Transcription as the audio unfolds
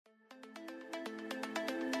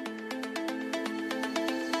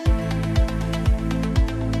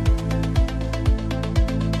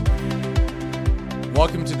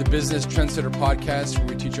Welcome to the Business Trendsetter Podcast, where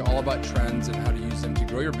we teach you all about trends and how to use them to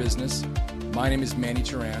grow your business. My name is Manny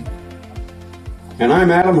Turan. And I'm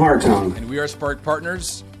Adam Hartung. And we are Spark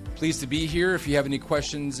Partners. Pleased to be here. If you have any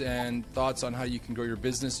questions and thoughts on how you can grow your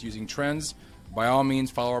business using trends, by all means,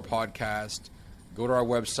 follow our podcast. Go to our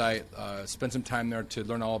website. Spend some time there to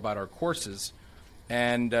learn all about our courses.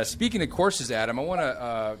 And speaking of courses, Adam, I want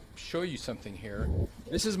to show you something here.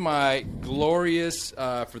 This is my glorious,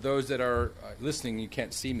 for those that are listening, you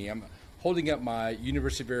can't see me, I'm holding up my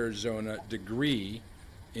University of Arizona degree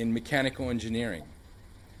in mechanical engineering.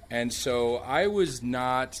 And so I was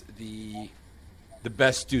not the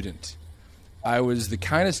best student. I was the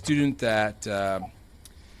kind of student that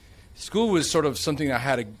school was sort of something I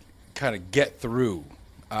had to kind of get through.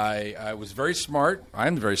 I was very smart.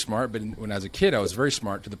 I'm very smart, but when I was a kid, I was very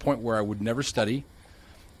smart to the point where I would never study.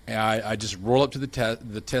 And I just roll up to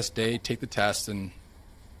the test day, take the test, and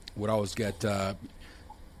would always get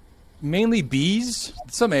mainly B's,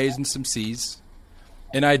 some A's, and some C's.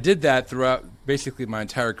 And I did that throughout basically my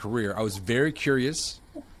entire career. I was very curious,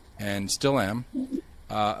 and still am.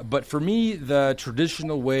 But for me, the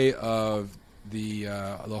traditional way of the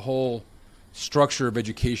whole structure of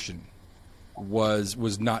education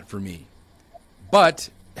was not for me. But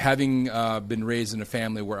having been raised in a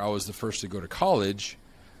family where I was the first to go to college,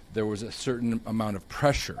 there was a certain amount of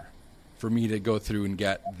pressure for me to go through and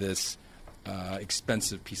get this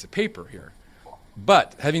expensive piece of paper here.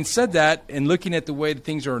 But having said that, and looking at the way that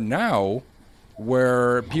things are now,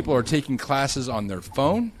 where people are taking classes on their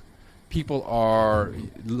phone, people are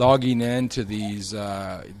logging into these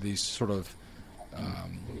sort of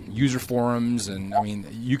user forums, and I mean,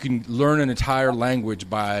 you can learn an entire language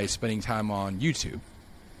by spending time on YouTube.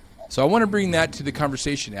 So I want to bring that to the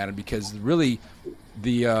conversation, Adam, because really,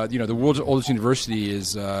 the world's oldest university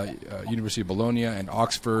is University of Bologna and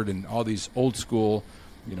Oxford and all these old school,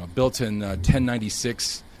 built in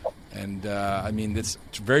 1096, and I mean, it's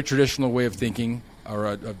a very traditional way of thinking or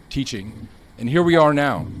of teaching. And here we are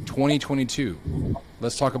now, 2022.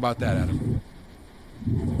 Let's talk about that, Adam.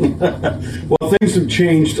 Well, things have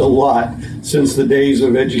changed a lot since the days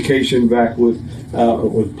of education back with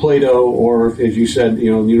Plato, or as you said, the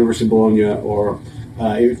University of Bologna, or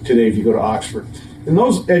today if you go to Oxford. In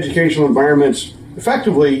those educational environments,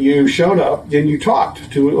 effectively you showed up and you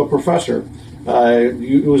talked to a professor.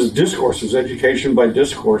 It was discourse, it was education by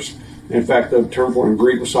discourse. In fact, the term for it in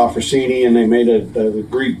Greek was sophrosene, and they made the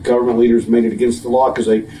Greek government leaders made it against the law because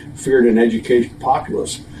they feared an educated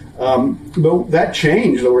populace. But that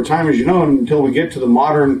changed over time, as you know, until we get to the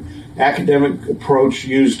modern academic approach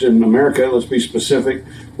used in America, let's be specific,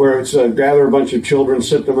 where it's gather a bunch of children,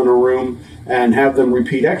 sit them in a room, and have them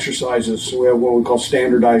repeat exercises. So we have what we call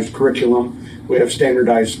standardized curriculum, we have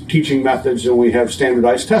standardized teaching methods, and we have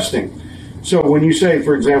standardized testing. So when you say,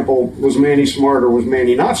 for example, was Manny smart or was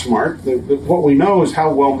Manny not smart, what we know is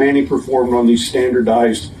how well Manny performed on these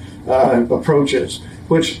standardized approaches,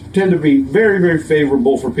 which tend to be very, very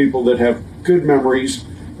favorable for people that have good memories,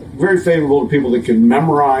 very favorable to people that can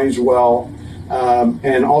memorize well,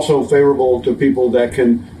 and also favorable to people that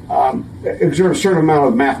can exert a certain amount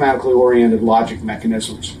of mathematically oriented logic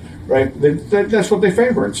mechanisms, right? That's what they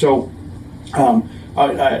favor. And so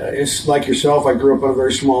it's like yourself, I grew up in a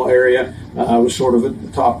very small area. I was sort of at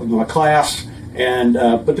the top of my class. And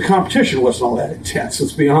but the competition wasn't all that intense.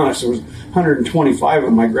 Let's be honest. There was 125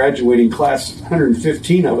 of my graduating class.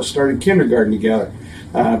 115 of us started kindergarten together.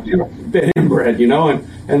 Been inbred,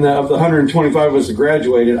 and of the 125 of us that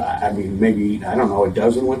graduated, I mean, maybe, I don't know, a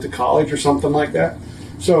dozen went to college or something like that.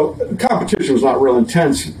 So the competition was not real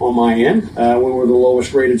intense on my end. We were the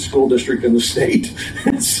lowest rated school district in the state.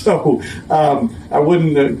 So I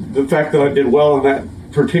wouldn't, the fact that I did well in that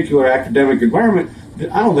particular academic environment,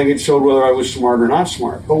 I don't think it showed whether I was smart or not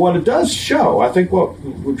smart. But what it does show, I think what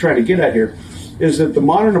we're trying to get at here, is that the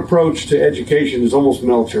modern approach to education is almost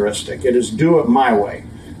militaristic. It is do it my way,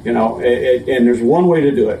 and there's one way to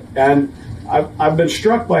do it. And I've been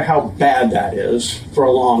struck by how bad that is for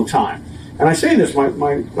a long time. And I say this,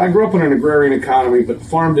 I grew up in an agrarian economy, but the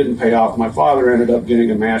farm didn't pay off. My father ended up getting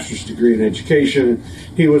a master's degree in education.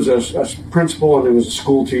 He was a principal and he was a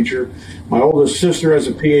school teacher. My oldest sister has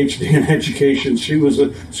a PhD in education. She was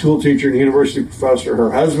a school teacher and university professor. Her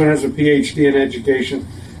husband has a PhD in education.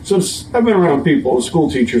 So I've been around people, school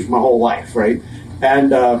teachers, my whole life, right?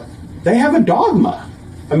 And they have a dogma.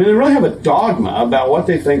 I mean, they really have a dogma about what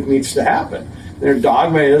they think needs to happen. Their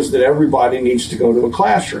dogma is that everybody needs to go to a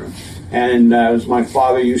classroom. And as my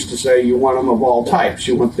father used to say, you want them of all types.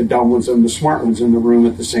 You want the dumb ones and the smart ones in the room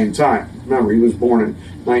at the same time. Remember, he was born in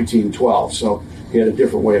 1912, so he had a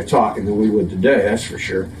different way of talking than we would today, that's for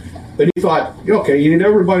sure. But he thought, okay, you need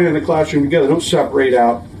everybody in the classroom together. Don't separate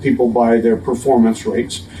out people by their performance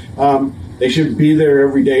rates. They should be there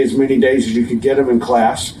every day, as many days as you could get them in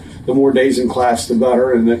class. The more days in class, the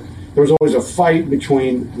better. And there was always a fight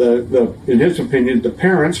between in his opinion, the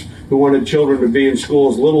parents who wanted children to be in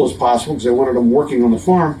school as little as possible because they wanted them working on the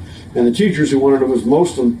farm, and the teachers who wanted them as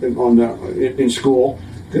most in school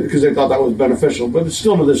because they thought that was beneficial. But it's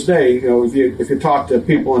still to this day, if you talk to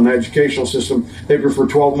people in the educational system, they prefer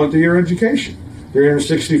 12-month-a-year education.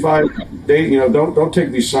 365 days, don't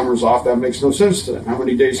take these summers off. That makes no sense to them. How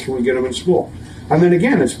many days can we get them in school? And then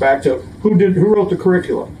again, it's back to who wrote the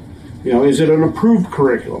curriculum. Is it an approved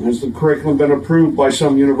curriculum? Has the curriculum been approved by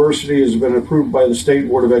some university? Has it been approved by the State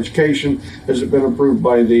Board of Education? Has it been approved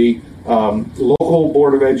by the local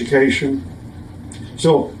Board of Education?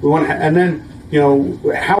 So we want to, and then,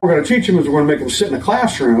 how we're going to teach them is we're going to make them sit in a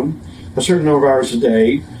classroom a certain number of hours a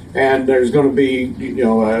day, and there's going to be,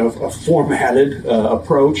 a formatted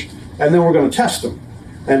approach, and then we're going to test them.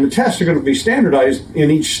 And the tests are going to be standardized in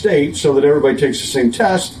each state so that everybody takes the same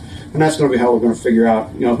test, and that's going to be how we're going to figure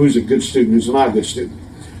out, who's a good student, who's not a good student.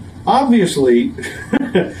 Obviously,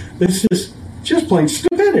 this is just plain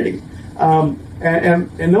stupidity. And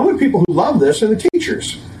the only people who love this are the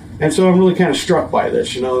teachers. And so I'm really kind of struck by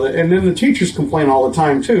this, and then the teachers complain all the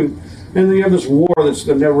time, too. And then you have this war that's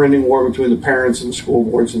the never-ending war between the parents and the school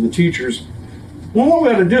boards and the teachers. Well, what we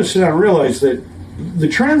got to do is sit down and realize that the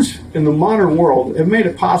trends in the modern world have made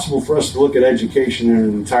it possible for us to look at education in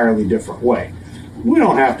an entirely different way. We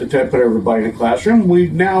don't have to put everybody in a classroom.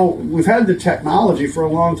 We've had the technology for a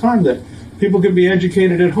long time that people could be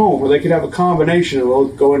educated at home, or they could have a combination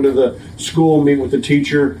of go into the school, meet with the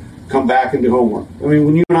teacher, come back and do homework. I mean,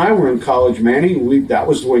 when you and I were in college, Manny, that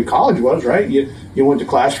was the way college was, right? You went to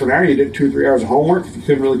class for an hour, you did 2 or 3 hours of homework. If you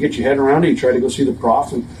couldn't really get your head around it, you tried to go see the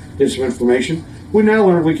prof and get some information. We now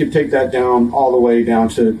learned we could take that down all the way down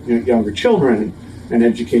to younger children and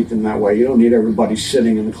educate them that way. You don't need everybody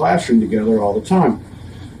sitting in the classroom together all the time.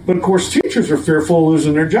 But of course, teachers are fearful of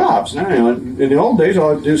losing their jobs. Now, in the old days,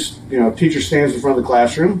 all just teacher stands in front of the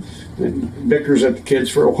classroom and bickers at the kids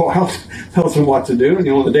for a while, tells them what to do.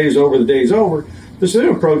 And when the day's over, the day's over. This is an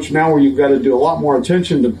approach now where you've got to do a lot more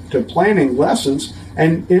attention to planning lessons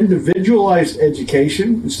and individualized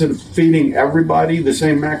education. Instead of feeding everybody the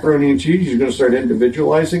same macaroni and cheese, you're going to start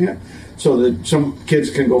individualizing it so that some kids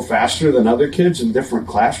can go faster than other kids in different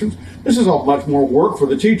classrooms. This is all much more work for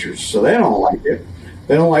the teachers, so they don't like it.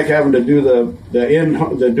 They don't like having to do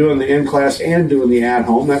doing the in-class and doing the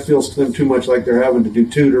at-home. That feels to them too much like they're having to do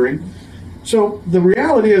tutoring. So the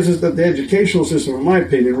reality is that the educational system, in my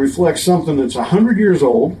opinion, reflects something that's 100 years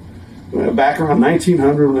old. Back around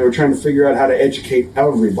 1900, when they were trying to figure out how to educate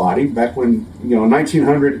everybody, back when,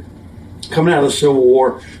 1900, coming out of the Civil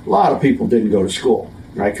War, a lot of people didn't go to school,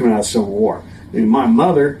 right, coming out of the Civil War. And my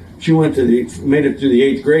mother, she made it through the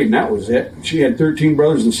 8th grade, and that was it. She had 13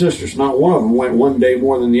 brothers and sisters. Not one of them went one day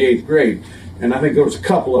more than the 8th grade. And I think there was a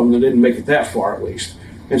couple of them that didn't make it that far, at least.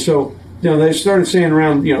 And so, they started saying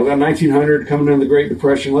around, 1900, coming into the Great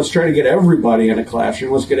Depression, let's try to get everybody in a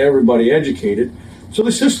classroom. Let's get everybody educated. So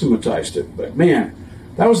they systematized it. But, man,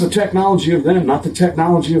 that was the technology of then, not the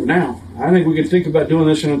technology of now. I think we could think about doing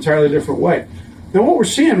this in an entirely different way. Now, what we're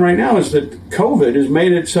seeing right now is that COVID has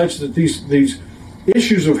made it such that these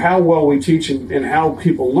issues of how well we teach and how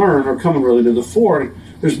people learn are coming really to the fore.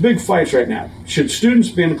 There's big fights right now. Should students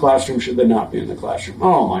be in the classroom? Should they not be in the classroom?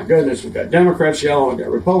 Oh, my goodness. We've got Democrats yelling. We've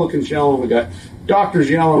got Republicans yelling. We've got doctors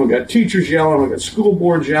yelling. We've got teachers yelling. We've got school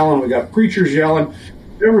boards yelling. We've got preachers yelling.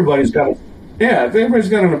 Everybody's got if everybody's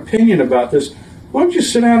got an opinion about this, why don't you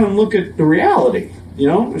sit down and look at the reality?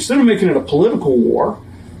 Instead of making it a political war,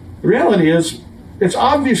 the reality is it's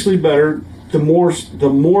obviously better the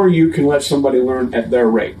more you can let somebody learn at their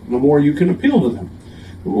rate, the more you can appeal to them.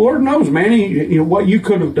 Lord knows, Manny, what you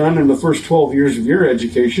could have done in the first 12 years of your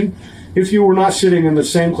education if you were not sitting in the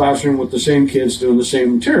same classroom with the same kids doing the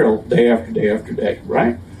same material day after day after day,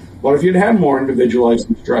 right? Well, if you'd had more individualized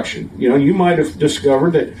instruction, you might have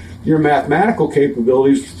discovered that your mathematical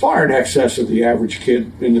capabilities far in excess of the average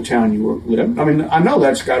kid in the town you live. I mean, I know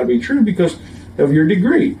that's got to be true because of your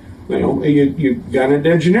degree. You got into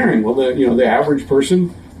engineering. Well, the average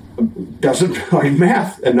person doesn't like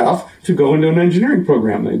math enough to go into an engineering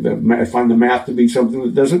program. They find the math to be something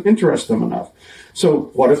that doesn't interest them enough.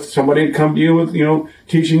 So what if somebody had come to you with,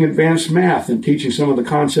 teaching advanced math and teaching some of the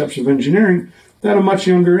concepts of engineering at a much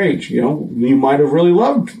younger age? You might have really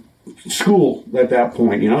loved school at that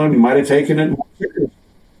point, and you might have taken it more seriously.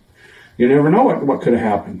 You never know what could have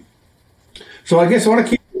happened. So I guess I want to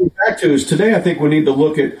keep back to is today, I think we need to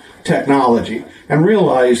look at technology and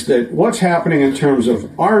realize that what's happening in terms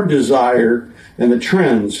of our desire and the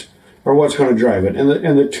trends are what's going to drive it. And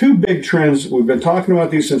the two big trends, we've been talking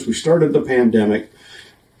about these since we started the pandemic,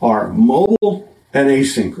 are mobile and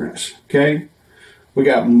asynchronous. Okay? We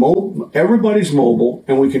got everybody's mobile,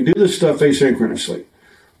 and we can do this stuff asynchronously.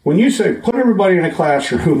 When you say put everybody in a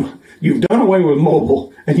classroom, you've done away with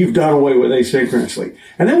mobile and you've done away with asynchronously.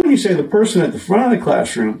 And then when you say the person at the front of the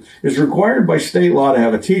classroom is required by state law to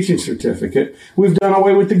have a teaching certificate, we've done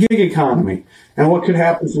away with the gig economy and what could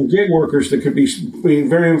happen from gig workers that could be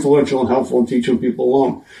very influential and helpful in teaching people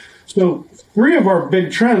along. So 3 of our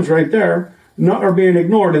big trends right there are being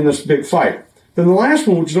ignored in this big fight. Then the last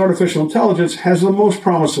one, which is artificial intelligence, has the most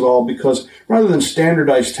promise of all because rather than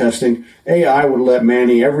standardized testing, AI would let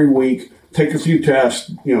Manny every week take a few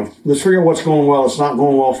tests. Let's figure out what's going well. It's not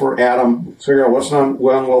going well for Adam. Let's figure out what's not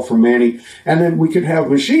going well for Manny. And then we could have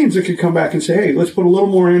machines that could come back and say, hey, let's put a little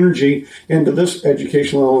more energy into this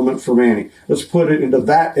educational element for Manny. Let's put it into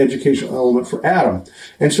that educational element for Adam.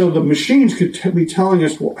 And so the machines could be telling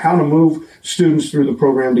us how to move students through the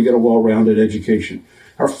program to get a well-rounded education.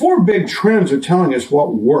 Our 4 big trends are telling us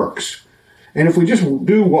what works. And if we just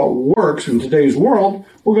do what works in today's world,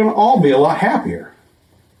 we're going to all be a lot happier.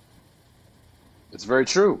 It's very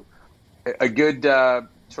true. A good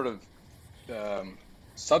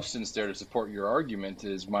substance there to support your argument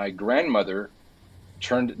is my grandmother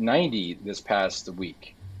turned 90 this past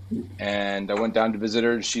week. And I went down to visit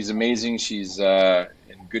her. She's amazing. She's in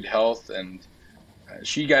good health. And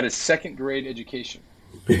she got a 2nd grade education.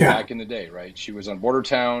 Back in the day, right? She was on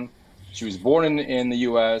Bordertown. She was born in the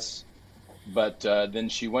U.S., but then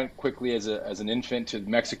she went quickly as an infant to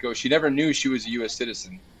Mexico. She never knew she was a U.S.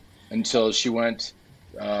 citizen until she went.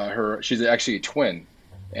 She's actually a twin,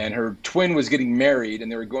 and her twin was getting married,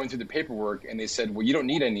 and they were going through the paperwork, and they said, "Well, you don't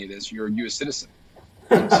need any of this. You're a U.S. citizen."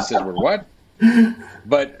 And she said, "Well, what?"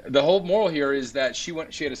 But the whole moral here is that she had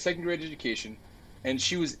a 2nd grade education, and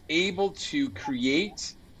she was able to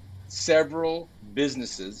create several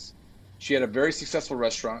businesses. She had a very successful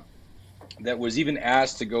restaurant that was even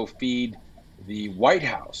asked to go feed the White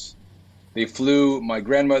House. They flew my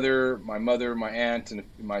grandmother, my mother, my aunt, and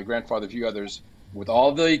my grandfather, a few others, with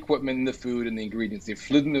all the equipment and the food and the ingredients. They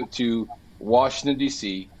flew them to Washington,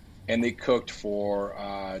 D.C., and they cooked for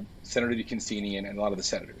Senator DeConcini and a lot of the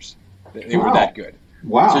senators. They were that good.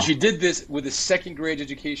 Wow. So she did this with a 2nd grade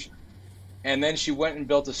education. And then she went and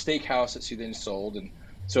built a steakhouse that she then sold. And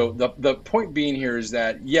so the point being here is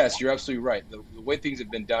that, yes, you're absolutely right. The way things have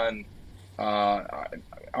been done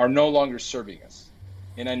are no longer serving us.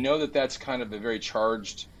 And I know that that's kind of a very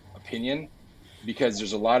charged opinion because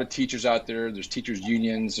there's a lot of teachers out there. There's teachers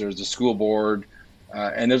unions. There's the school board.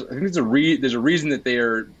 And I think there's a reason that they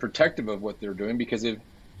are protective of what they're doing because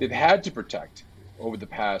they've had to protect over the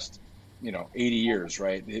past 80 years,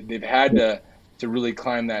 right? They've had to really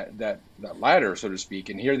climb that ladder, so to speak.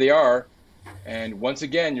 And here they are. And once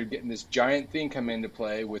again, you're getting this giant thing come into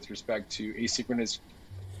play with respect to asynchronous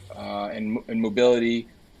and mobility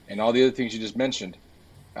and all the other things you just mentioned.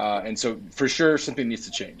 And so for sure, something needs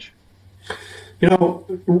to change.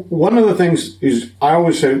 One of the things is I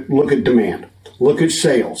always say, look at demand, look at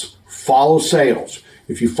sales, follow sales.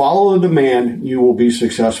 If you follow the demand, you will be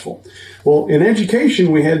successful. Well, in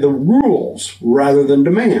education, we had the rules rather than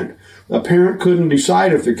demand. A parent couldn't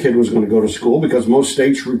decide if their kid was going to go to school because most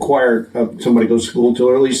states require somebody to go to school until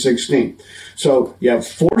they're at least 16. So you have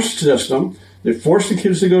forced system. They force the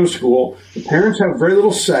kids to go to school. The parents have very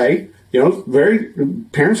little say.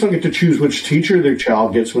 Parents don't get to choose which teacher their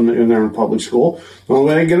child gets when they're in public school. The only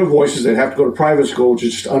way they get a voice is they have to go to private school, which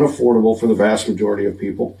is just unaffordable for the vast majority of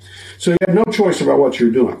people. So you have no choice about what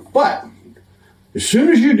you're doing. But as soon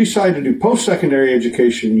as you decide to do post-secondary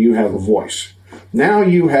education, you have a voice. Now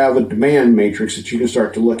you have a demand matrix that you can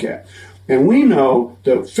start to look at. And we know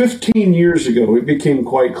that 15 years ago, it became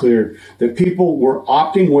quite clear that people were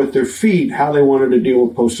opting with their feet how they wanted to deal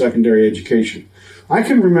with post-secondary education. I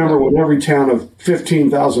can remember when every town of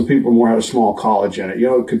 15,000 people or more had a small college in it.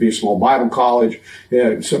 It could be a small Bible college.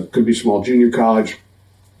 It could be a small junior college.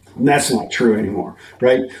 And that's not true anymore,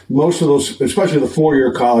 right? Most of those, especially the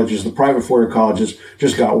four-year colleges, the private four-year colleges,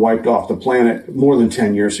 just got wiped off the planet more than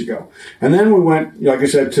 10 years ago. And then we went, like I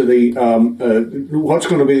said, to the what's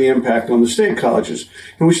going to be the impact on the state colleges.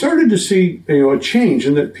 And we started to see a change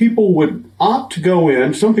in that people would opt to go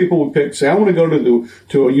in. Some people would say, I want to go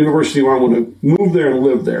to a university where I want to move there and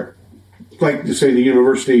live there. Like to say the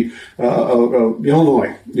University of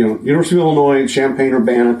Illinois, University of Illinois,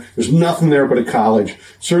 Champaign-Urbana. There's nothing there but a college.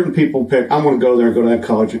 Certain people pick, I want to go there and go to that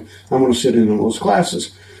college. I want to sit in on those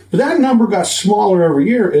classes. But that number got smaller every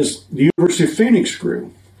year as the University of Phoenix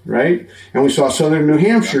grew, right? And we saw Southern New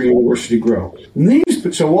Hampshire University grow.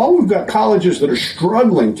 So while we've got colleges that are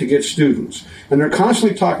struggling to get students, and they're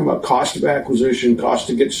constantly talking about cost of acquisition, cost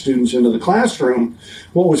to get students into the classroom,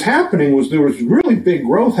 what was happening was there was really big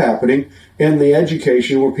growth happening in the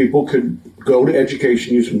education where people could go to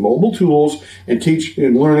education using mobile tools and teach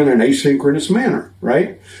and learn in an asynchronous manner,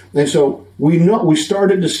 right? And so we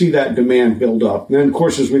started to see that demand build up. And then, of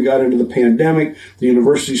course, as we got into the pandemic, the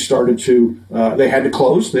universities started to, they had to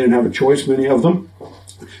close. They didn't have a choice, many of them.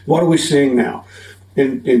 What are we seeing now?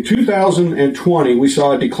 In 2020, we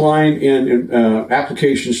saw a decline in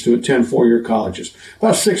applications to attend four-year colleges,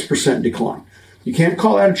 about a 6% decline. You can't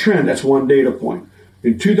call that a trend. That's one data point.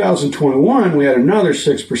 In 2021, we had another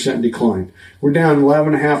 6% decline. We're down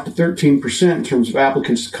 11.5 to 13% in terms of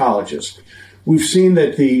applicants to colleges. We've seen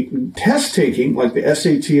that the test taking, like the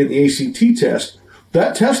SAT and the ACT test,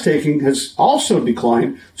 that test taking has also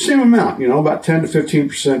declined, same amount, about 10 to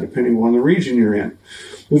 15%, depending on the region you're in.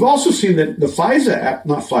 We've also seen that the FISA app,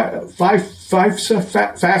 not FAFSA,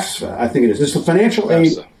 I think it is. It's the financial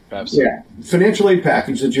aid. FAFSA. Yeah, financial aid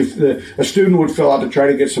package that a student would fill out to try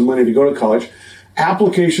to get some money to go to college.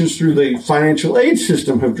 Applications through the financial aid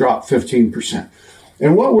system have dropped 15%.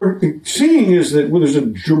 And what we're seeing is that there's a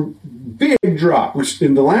big drop.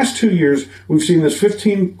 In the last 2 years, we've seen this 10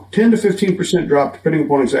 to 15% drop, depending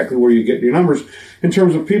upon exactly where you get your numbers, in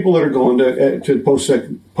terms of people that are going to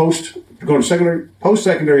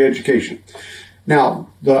post-secondary education. Now,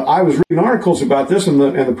 I was reading articles about this, and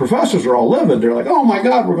the professors are all livid. They're like, oh my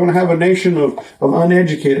God, we're going to have a nation of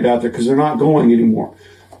uneducated out there because they're not going anymore.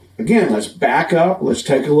 Again, let's back up. Let's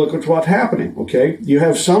take a look at what's happening, okay? You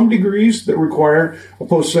have some degrees that require a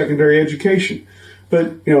post-secondary education.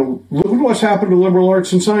 But, look at what's happened to liberal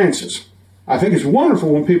arts and sciences. I think it's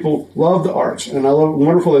wonderful when people love the arts, and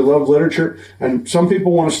wonderful they love literature, and some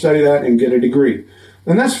people want to study that and get a degree.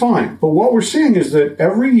 And that's fine. But what we're seeing is that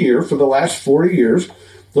every year for the last 40 years,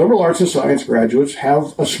 liberal arts and science graduates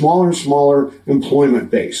have a smaller and smaller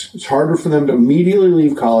employment base. It's harder for them to immediately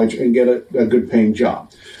leave college and get a good paying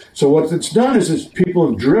job. So what it's done is people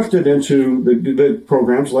have drifted into the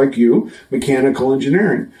programs like mechanical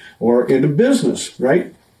engineering, or into business,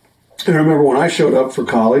 right? And I remember when I showed up for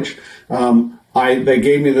college, they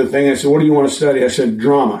gave me the thing. I said, what do you want to study? I said,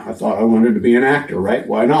 drama. I thought I wanted to be an actor, right?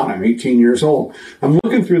 Why not? I'm 18 years old. I'm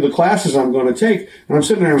looking through the classes I'm going to take, and I'm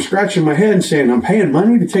sitting there, I'm scratching my head and saying, I'm paying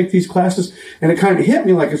money to take these classes. And it kind of hit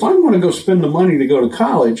me like, if I'm going to go spend the money to go to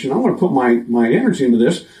college, and I want to put my energy into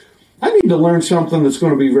this, I need to learn something that's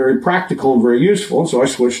going to be very practical and very useful. So I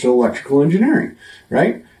switched to electrical engineering,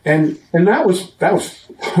 right? And that was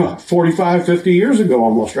 45, 50 years ago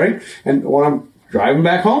almost, right? And what I'm driving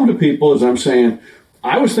back home to people is I'm saying,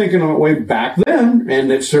 I was thinking of it way back then,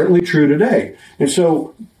 and it's certainly true today. And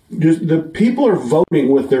so the people are voting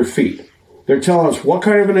with their feet. They're telling us what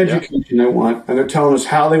kind of an education they want, and they're telling us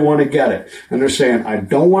how they want to get it. And they're saying, I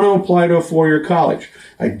don't want to apply to a four-year college.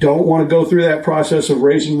 I don't want to go through that process of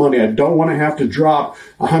raising money. I don't want to have to drop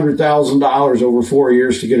 $100,000 over 4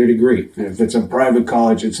 years to get a degree. And if it's a private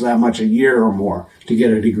college, it's that much a year or more to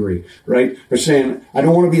get a degree, right? They're saying, I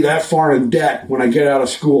don't want to be that far in debt when I get out of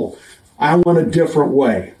school. I want a different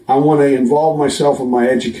way. I want to involve myself in my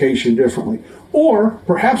education differently. Or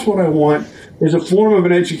perhaps what I want is a form of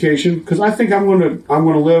an education, because I think I'm going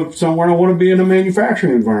to live somewhere, and I want to be in a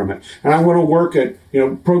manufacturing environment, and I want to work at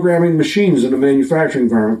programming machines in a manufacturing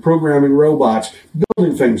environment, programming robots,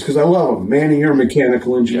 building things, because I love them. Manny, you're a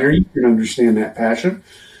mechanical engineer. You can understand that passion.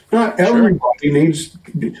 Not everybody needs,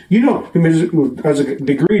 as a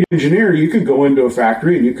degreed engineer, you could go into a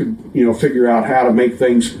factory and you could, figure out how to make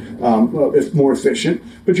things more efficient.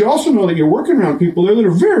 But you also know that you're working around people there that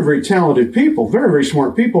are very, very talented people, very, very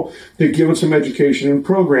smart people that given some education in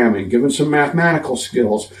programming, given some mathematical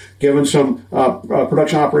skills, given some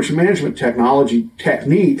production operation management technology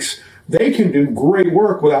techniques, they can do great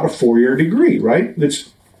work without a four-year degree, right?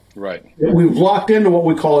 Right. We've locked into what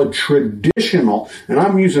we call a traditional, and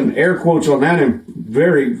I'm using air quotes on that and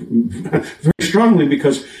very, very strongly,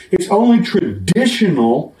 because it's only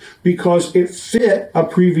traditional because it fit a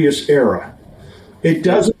previous era. It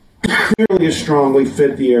doesn't nearly as strongly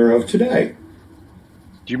fit the era of today.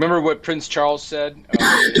 Do you remember what Prince Charles said?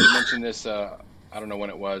 You mentioned this, I don't know when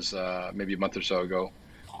it was, maybe a month or so ago.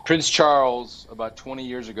 Prince Charles, about 20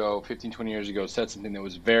 years ago, 15, 20 years ago, said something that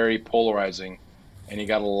was very polarizing, and he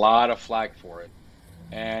got a lot of flack for it.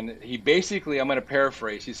 And he basically, I'm going to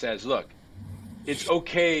paraphrase, he says, look, it's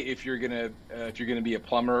okay if you're going to be a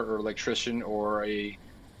plumber or electrician or a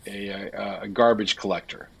garbage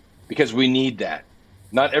collector, because we need that.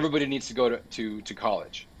 Not everybody needs to go to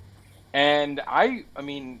college. And I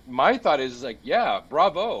mean, my thought is like, yeah,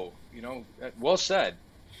 bravo, well said.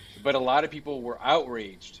 But a lot of people were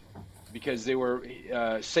outraged because they were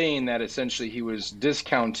saying that essentially he was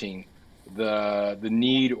discounting the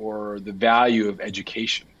need or the value of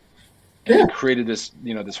education, and Yeah. it created this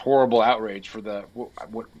horrible outrage for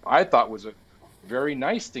what I thought was a very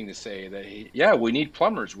nice thing to say, that yeah, we need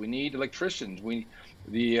plumbers, we need electricians,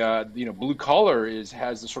 blue collar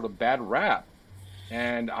has this sort of bad rap,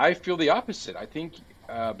 and I feel the opposite. I think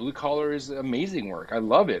blue collar is amazing work. I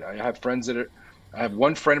love it. I have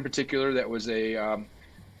one friend in particular that was a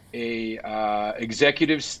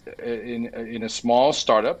executive in a small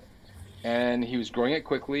startup, and he was growing it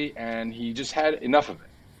quickly, and he just had enough of it,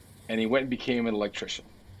 and he went and became an electrician,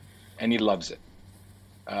 and he loves it.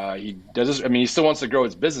 He does. I mean, he still wants to grow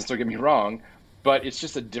his business. Don't get me wrong, but it's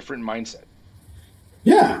just a different mindset.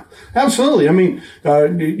 Yeah, absolutely. I mean,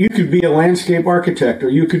 you could be a landscape architect, or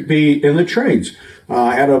you could be in the trades.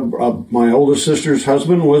 I had my oldest sister's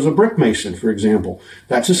husband was a brick mason, for example.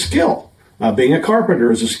 That's a skill. Being a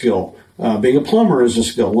carpenter is a skill. Being a plumber is a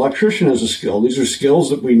skill. Electrician is a skill. These are skills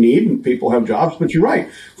that we need, and people have jobs. But you're right.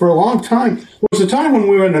 For a long time, there was a time when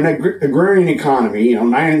we were in an agrarian economy.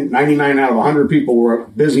 99 out of 100 people were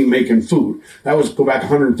busy making food. That was go back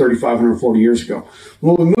 135, 140 years ago.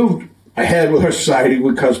 Well, we moved ahead with our society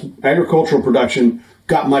because agricultural production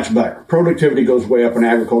got much better. Productivity goes way up in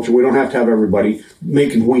agriculture. We don't have to have everybody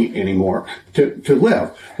making wheat anymore to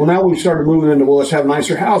live. Well, now we've started moving into, let's have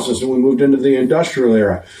nicer houses, and we moved into the industrial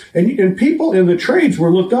era. And people in the trades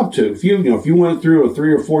were looked up to. If you went through a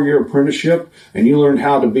 3 or 4 year apprenticeship and you learned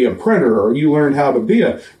how to be a printer, or you learned how to be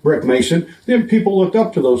a brick mason, then people looked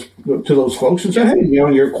up to those folks and said, hey,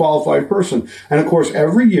 you're a qualified person. And of course,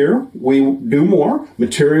 every year we do more.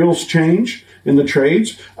 Materials change in the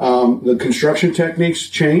trades. The construction techniques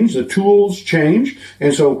change, the tools change,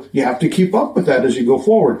 and so you have to keep up with that as you go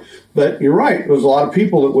forward. But you're right, there's a lot of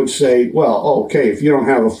people that would say, well, okay, if you don't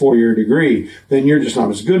have a 4-year degree, then you're just not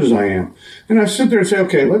as good as I am. And I sit there and say,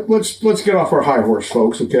 okay, let's get off our high horse,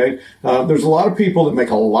 folks, okay? There's a lot of people that make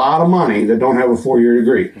a lot of money that don't have a 4-year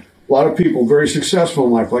degree. A lot of people very successful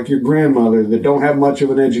in life, like your grandmother, that don't have much of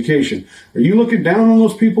an education. Are you looking down on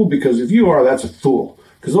those people? Because if you are, that's a fool.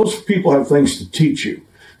 Because those people have things to teach you.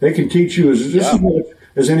 They can teach you just as much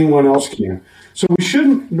as anyone else can. So we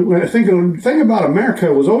shouldn't, I think the thing about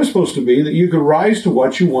America was always supposed to be that you could rise to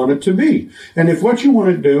what you want it to be. And if what you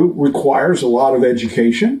want to do requires a lot of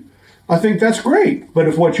education, I think that's great. But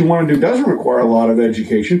if what you want to do doesn't require a lot of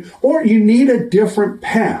education, or you need a different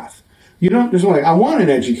path, there's like, I want an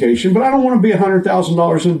education, but I don't want to be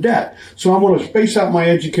 $100,000 in debt. So I'm going to space out my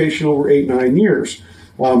education over 8-9 years.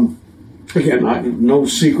 Again, no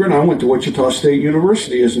secret, I went to Wichita State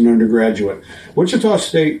University as an undergraduate. Wichita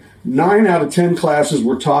State, 9 out of 10 classes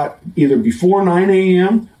were taught either before 9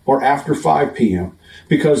 a.m. or after 5 p.m.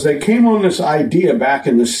 because they came on this idea back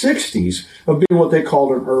in the 60s of being what they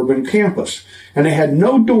called an urban campus. And they had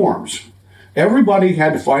no dorms. Everybody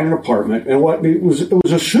had to find an apartment, and it was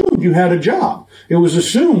assumed you had a job. It was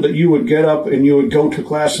assumed that you would get up and you would go to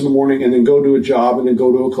class in the morning and then go to a job and then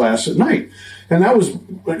go to a class at night. And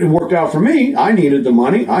it worked out for me. I needed the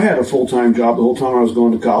money. I had a full-time job the whole time I was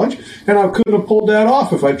going to college, and I couldn't have pulled that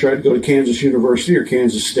off if I tried to go to Kansas University or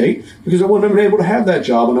Kansas State, because I wouldn't have been able to have that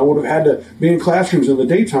job, and I would have had to be in classrooms in the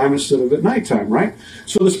daytime instead of at nighttime, right?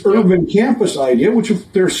 So this urban campus idea, which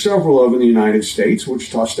there are several of in the United States,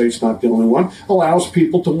 Wichita State's not the only one, allows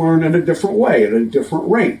people to learn in a different way, at a different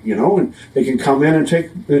rate, and they can come in and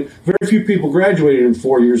take, very few people graduated in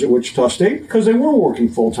 4 years at Wichita State because they were working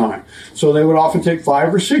full-time. So they would often take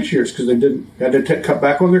 5 or 6 years because they had to cut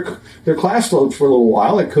back on their class loads for a little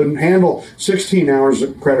while. They couldn't handle 16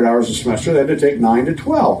 credit hours a semester. They had to take 9 to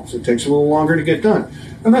 12. So it takes a little longer to get done.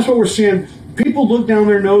 And that's what we're seeing. People look down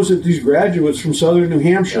their nose at these graduates from Southern New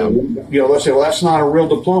Hampshire. They'll say, well, that's not a real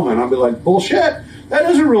diploma. And I'll be like, bullshit.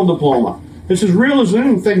 That is a real diploma. It's as real as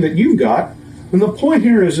anything that you've got. And the point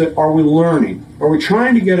here is that, are we learning? Are we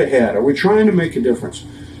trying to get ahead? Are we trying to make a difference?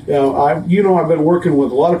 I've been working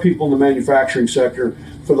with a lot of people in the manufacturing sector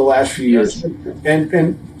for the last few years,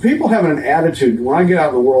 and people have an attitude. When I get out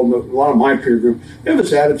in the world, a lot of my peer group, they have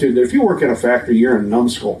this attitude that if you work in a factory, you're a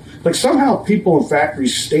numbskull. Like somehow people in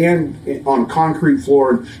factories stand on a concrete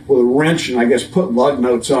floor with a wrench and I guess put lug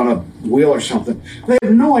nuts on a wheel or something. They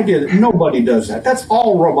have no idea that nobody does that. That's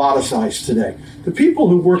all roboticized today. The people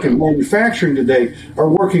who work in manufacturing today are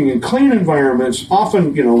working in clean environments,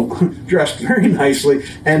 often, dressed very nicely,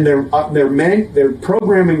 and they're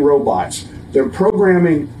programming robots. They're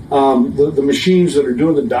programming the machines that are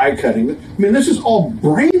doing the die cutting. I mean, this is all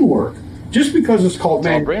brain work. Just because it's called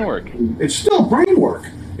brain work, it's still brain work.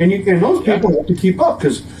 and those people have to keep up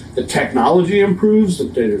because the technology improves.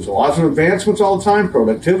 There's lots of advancements all the time.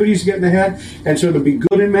 Productivity is getting ahead, and so to be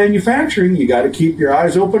good in manufacturing, you got to keep your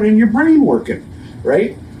eyes open and your brain working,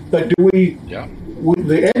 right? But do we? Yeah.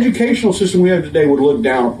 The educational system we have today would look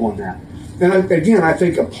down upon that. And again, I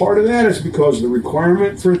think a part of that is because the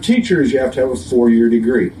requirement for a teacher is you have to have a 4-year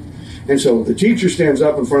degree. And so the teacher stands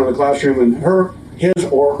up in front of the classroom and his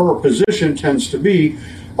or her position tends to be,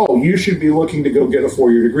 oh, you should be looking to go get a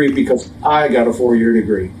 4-year degree because I got a 4-year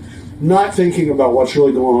degree. Not thinking about what's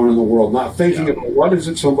really going on in the world, not thinking about what is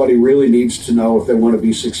it somebody really needs to know if they want to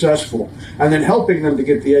be successful, and then helping them to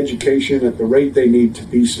get the education at the rate they need to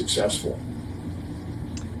be successful.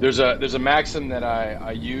 There's a maxim that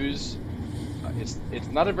I use. It's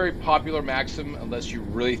not a very popular maxim unless you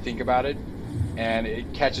really think about it, and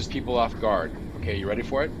it catches people off guard. Okay, you ready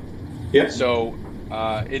for it? Yeah. So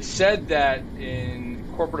it's said that in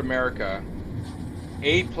corporate America,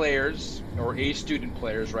 A players or A student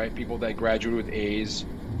players, right, people that graduated with A's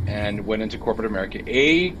and went into corporate America,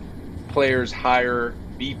 A players hire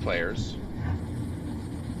B players,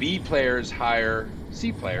 B players hire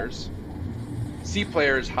C players, C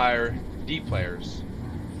players hire D players,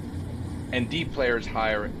 and D players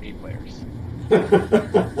hire A players.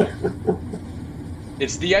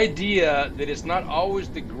 It's the idea that it's not always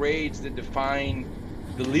the grades that define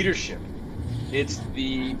the leadership. It's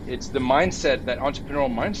the mindset, that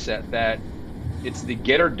entrepreneurial mindset, that it's the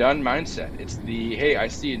get or done mindset. It's the, hey, I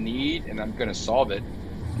see a need and I'm going to solve it.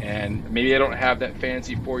 And maybe I don't have that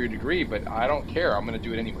fancy 4-year degree, but I don't care. I'm going to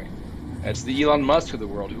do it anyway. That's the Elon Musk of the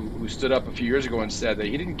world who stood up a few years ago and said that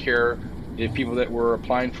he didn't care if people that were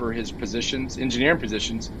applying for his positions, engineering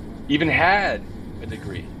positions, even had a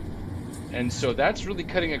degree. And so that's really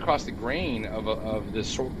cutting across the grain of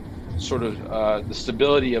this sort of the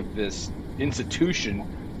stability of this institution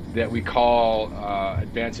that we call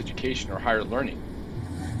advanced education or higher learning.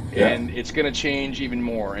 Yeah. And it's going to change even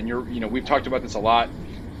more. And we've talked about this a lot,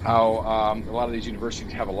 how a lot of these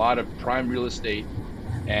universities have a lot of prime real estate,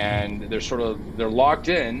 and they're locked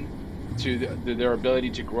in to their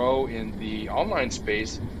ability to grow in the online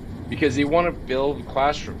space because they want to build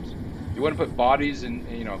classrooms. They want to put bodies and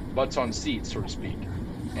butts on seats, so to speak.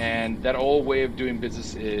 And that old way of doing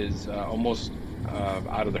business is almost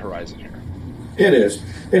out of the horizon here. It is.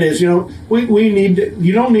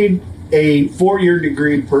 You don't need a 4-year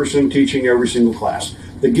degree person teaching every single class.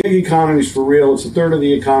 The gig economy is for real. It's a third of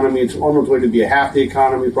the economy. It's almost going to be a half the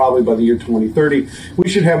economy probably by the year 2030. We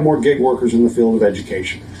should have more gig workers in the field of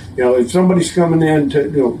education. If somebody's coming in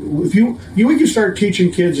to, we can start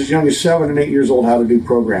teaching kids as young as 7 and 8 years old how to do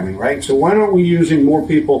programming, right? So why aren't we using more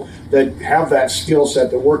people that have that skill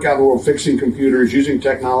set, that work out in the world fixing computers, using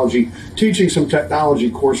technology, teaching some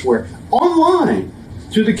technology courseware online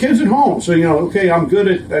to the kids at home? So, okay, I'm good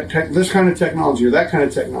at this kind of technology or that kind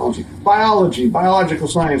of technology, biology, biological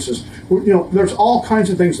sciences. There's all kinds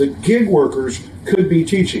of things that gig workers could be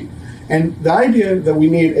teaching. And the idea that we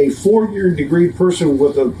need a 4-year degree person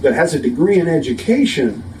that has a degree in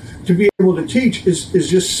education to be able to teach is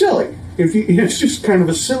just silly. It's just kind of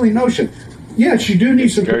a silly notion. Yes, you do need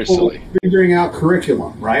some people figuring out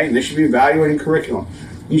curriculum, right? And they should be evaluating curriculum.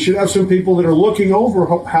 You should have some people that are looking over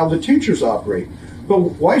how the teachers operate. But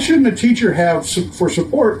why shouldn't a teacher have, for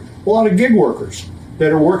support, a lot of gig workers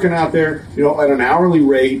that are working out there, at an hourly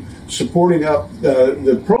rate, supporting up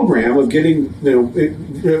the program of getting,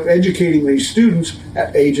 educating these students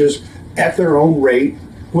at ages at their own rate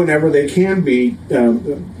whenever they can be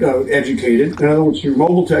educated. In other words, through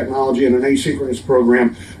mobile technology and an asynchronous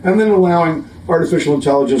program, and then allowing artificial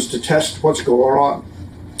intelligence to test what's going on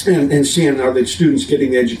and seeing are the students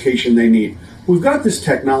getting the education they need. We've got this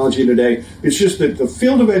technology today. It's just that the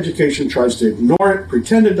field of education tries to ignore it,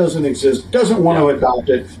 pretend it doesn't exist, doesn't want to adopt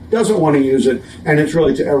it, doesn't want to use it, and it's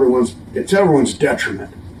really to everyone's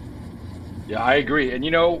detriment. Yeah, I agree. And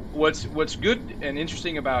what's good and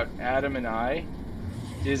interesting about Adam and I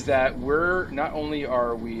is that we're not only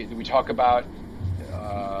we talk about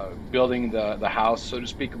building the house, so to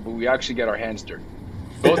speak, but we actually get our hands dirty.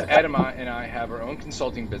 Both Adam and I have our own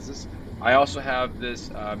consulting business. I also have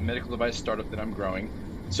this medical device startup that I'm growing.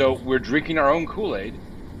 So we're drinking our own Kool-Aid.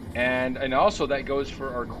 And also that goes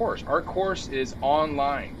for our course. Our course is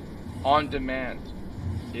online, on demand.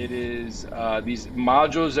 It is these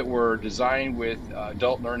modules that were designed with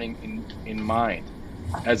adult learning in mind.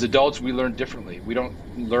 As adults, we learn differently. We don't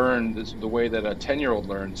learn the way that a 10-year-old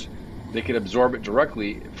learns. They can absorb it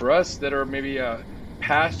directly. For us that are maybe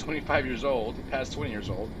past 25 years old, past 20 years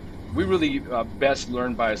old, we really best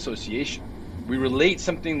learn by association. We relate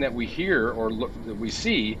something that we hear or that we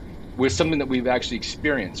see with something that we've actually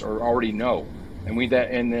experienced or already know.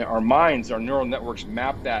 and our minds, our neural networks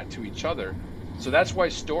map that to each other. So that's why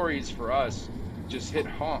stories for us just hit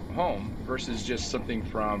home versus just something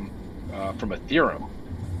from a theorem.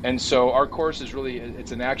 And so our course is really,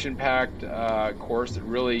 it's an action-packed course that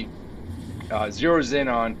really zeroes in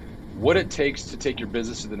on what it takes to take your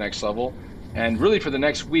business to the next level. And really for the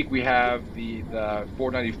next week, we have the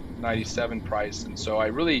 $497 price. And so I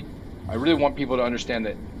really want people to understand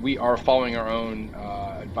that we are following our own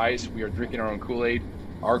advice. We are drinking our own Kool-Aid.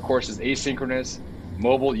 Our course is asynchronous,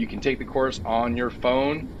 mobile. You can take the course on your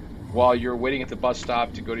phone while you're waiting at the bus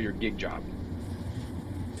stop to go to your gig job.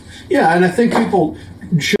 Yeah, and I think people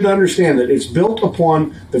should understand that it's built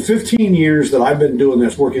upon the 15 years that I've been doing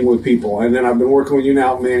this, working with people, and then I've been working with you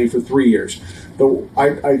now, Manny, for 3 years.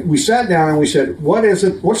 But we sat down and we said, what is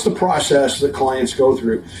it? What's the process that clients go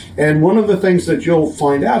through? And one of the things that you'll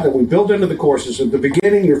find out that we build into the course is at the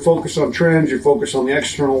beginning, you're focused on trends, you're focused on the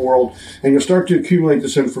external world, and you'll start to accumulate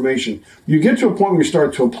this information. You get to a point where you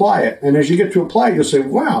start to apply it, and as you get to apply it, you'll say,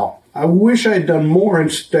 wow, I wish I had done more in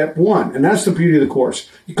step one. And that's the beauty of the course.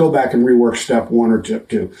 You go back and rework step one or step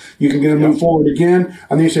two. You can get to move forward again.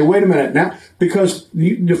 And then you say, wait a minute now, because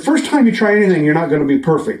the first time you try anything, you're not going to be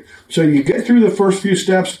perfect. So you get through the first few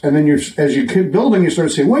steps, and then as you keep building, you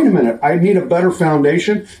start saying, wait a minute, I need a better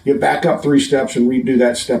foundation. You back up 3 steps and redo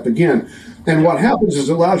that step again. And what happens is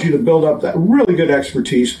it allows you to build up that really good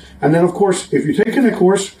expertise. And then, of course, if you're taking a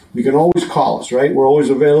course, you can always call us, right? We're always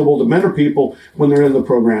available to mentor people when they're in the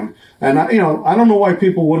program. And, I don't know why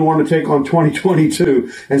people wouldn't want to take on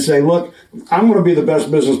 2022 and say, look, I'm going to be the best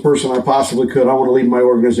business person I possibly could. I want to lead my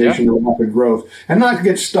organization to rapid growth and not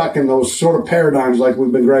get stuck in those sort of paradigms like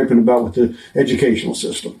we've been griping about with the educational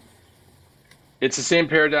system. It's the same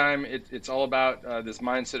paradigm. It's all about this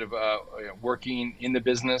mindset of working in the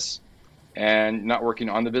business and not working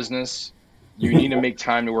on the business. You need to make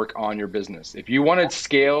time to work on your business. If you want to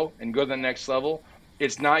scale and go to the next level,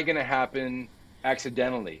 it's not going to happen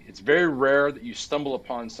accidentally. It's very rare that you stumble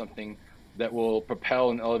upon something that will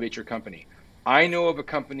propel and elevate your company. I know of a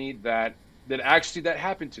company that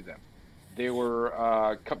happened to them.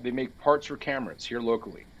 They make parts for cameras here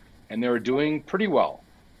locally, and they were doing pretty well.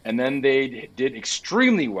 And then they did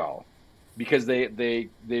extremely well because they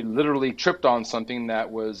literally tripped on something that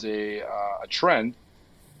was a trend.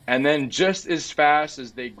 And then just as fast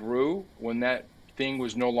as they grew, when that thing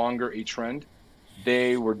was no longer a trend,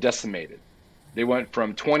 they were decimated. They went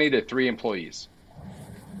from 20 to 3 employees.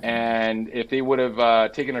 And if they would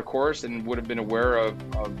have taken a course and would have been aware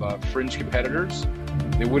of fringe competitors,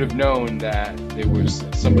 they would have known that there was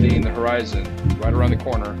somebody in the horizon right around the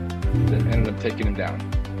corner that ended up taking them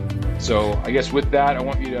down. So I guess with that, I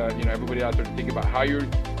want you to, everybody out there to think about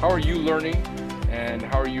how are you learning and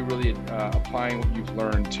how are you really applying what you've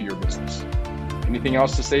learned to your business. Anything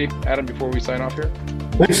else to say, Adam, before we sign off here?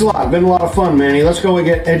 Thanks a lot. Been a lot of fun, Manny. Let's go and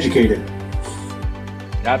get educated.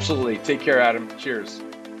 Absolutely. Take care, Adam. Cheers.